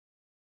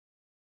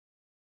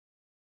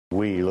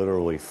We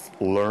literally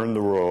learned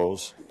the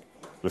rules,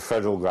 the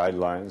federal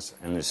guidelines,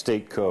 and the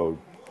state code,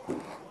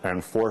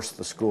 and forced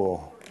the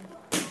school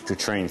to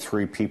train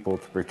 3 people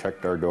to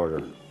protect our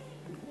daughter.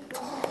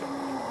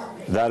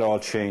 That all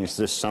changed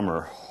this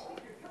summer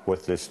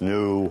with this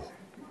new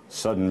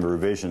sudden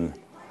revision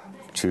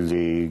to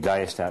the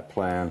diastat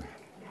plan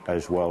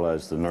as well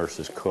as the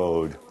nurses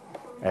code,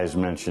 as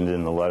mentioned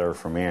in the letter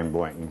from Ann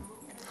Boynton,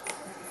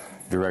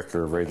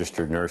 Director of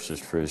Registered Nurses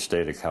for the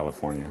state of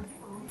California.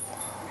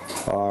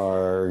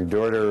 Our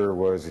daughter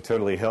was a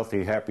totally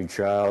healthy, happy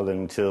child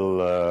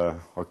until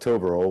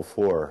October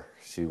 '04.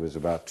 She was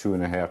about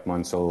 2.5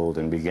 months old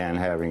and began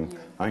having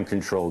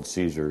uncontrolled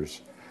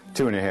seizures.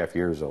 2.5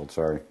 years old,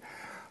 sorry.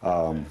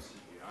 10,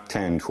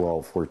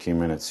 12,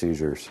 14-minute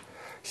seizures.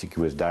 She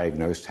was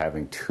diagnosed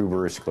having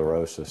tuberous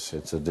sclerosis.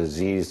 It's a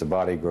disease, the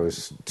body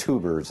grows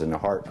tubers in the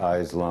heart,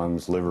 eyes,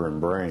 lungs, liver, and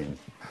brain.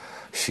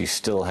 She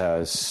still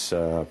has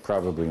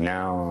probably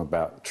now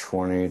about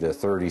 20 to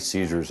 30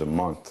 seizures a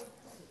month.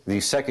 The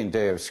second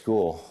day of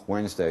school,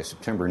 Wednesday,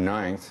 September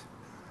 9th,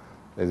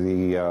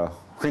 the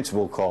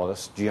principal called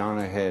us.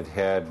 Gianna had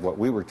had what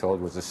we were told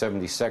was a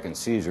 70-second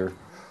seizure,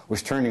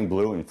 was turning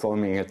blue and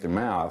foaming at the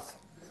mouth.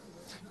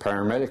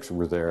 Paramedics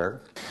were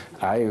there.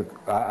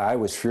 I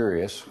was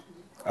furious.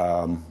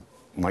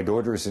 My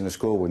daughter's in the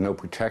school with no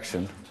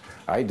protection.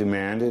 I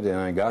demanded, and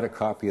I got a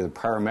copy of the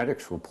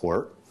paramedics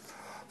report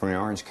from the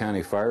Orange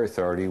County Fire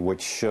Authority,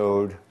 which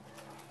showed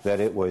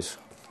that it was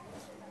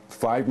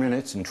 5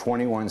 minutes and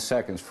 21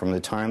 seconds from the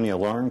time the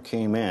alarm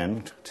came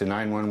in to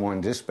 911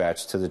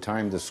 dispatch to the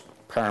time the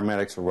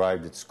paramedics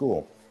arrived at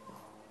school.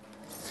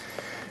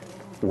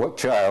 What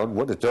child,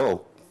 what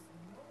adult,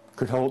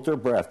 could hold their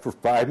breath for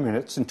 5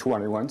 minutes and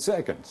 21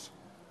 seconds?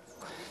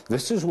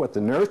 This is what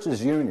the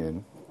Nurses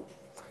Union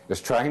is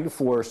trying to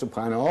force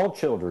upon all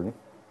children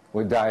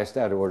with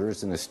diastat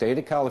orders in the state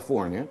of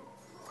California.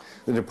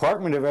 The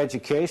Department of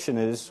Education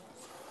is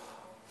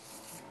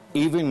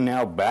even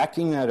now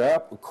backing that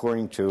up,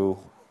 according to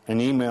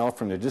an email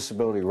from the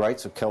Disability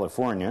Rights of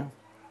California,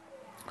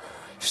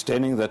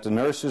 stating that the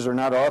nurses are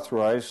not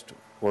authorized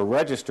or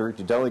registered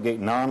to delegate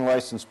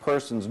non-licensed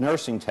persons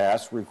nursing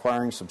tasks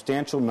requiring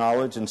substantial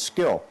knowledge and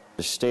skill.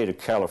 The state of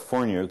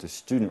California, the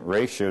student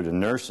ratio to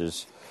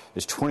nurses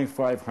is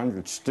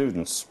 2,500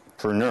 students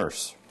per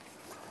nurse.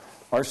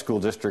 Our school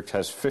district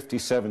has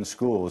 57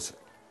 schools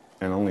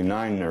and only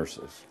 9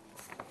 nurses.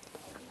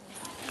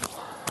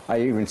 I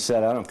even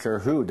said, I don't care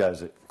who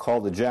does it, call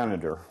the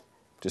janitor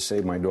to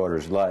save my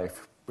daughter's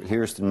life, but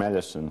here's the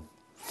medicine.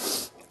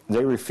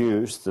 They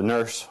refused. The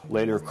nurse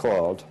later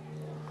called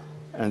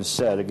and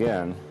said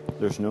again,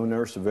 there's no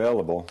nurse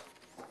available,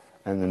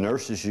 and the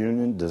Nurses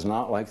Union does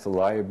not like the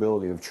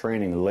liability of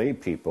training lay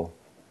people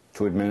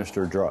to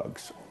administer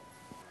drugs.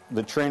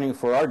 The training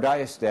for our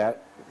diastat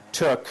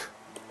took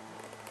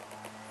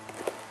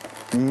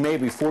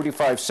maybe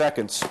 45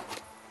 seconds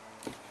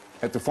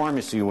at the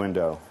pharmacy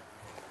window.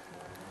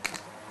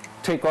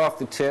 Take off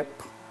the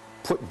tip,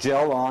 put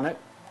gel on it,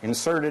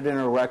 insert it in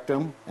her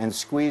rectum, and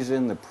squeeze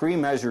in the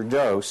pre-measured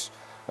dose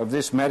of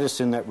this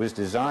medicine that was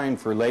designed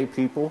for lay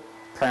people,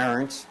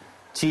 parents,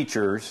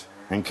 teachers,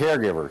 and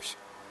caregivers.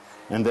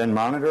 And then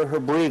monitor her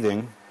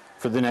breathing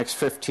for the next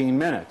 15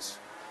 minutes,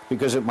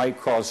 because it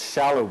might cause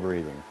shallow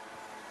breathing.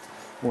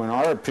 Well, in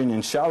our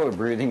opinion, shallow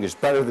breathing is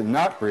better than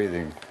not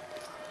breathing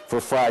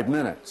for 5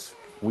 minutes.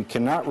 We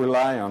cannot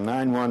rely on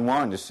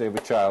 911 to save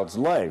a child's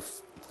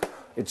life.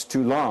 It's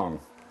too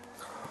long.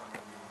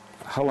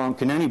 How long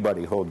can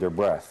anybody hold their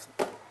breath?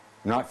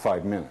 Not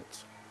 5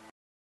 minutes.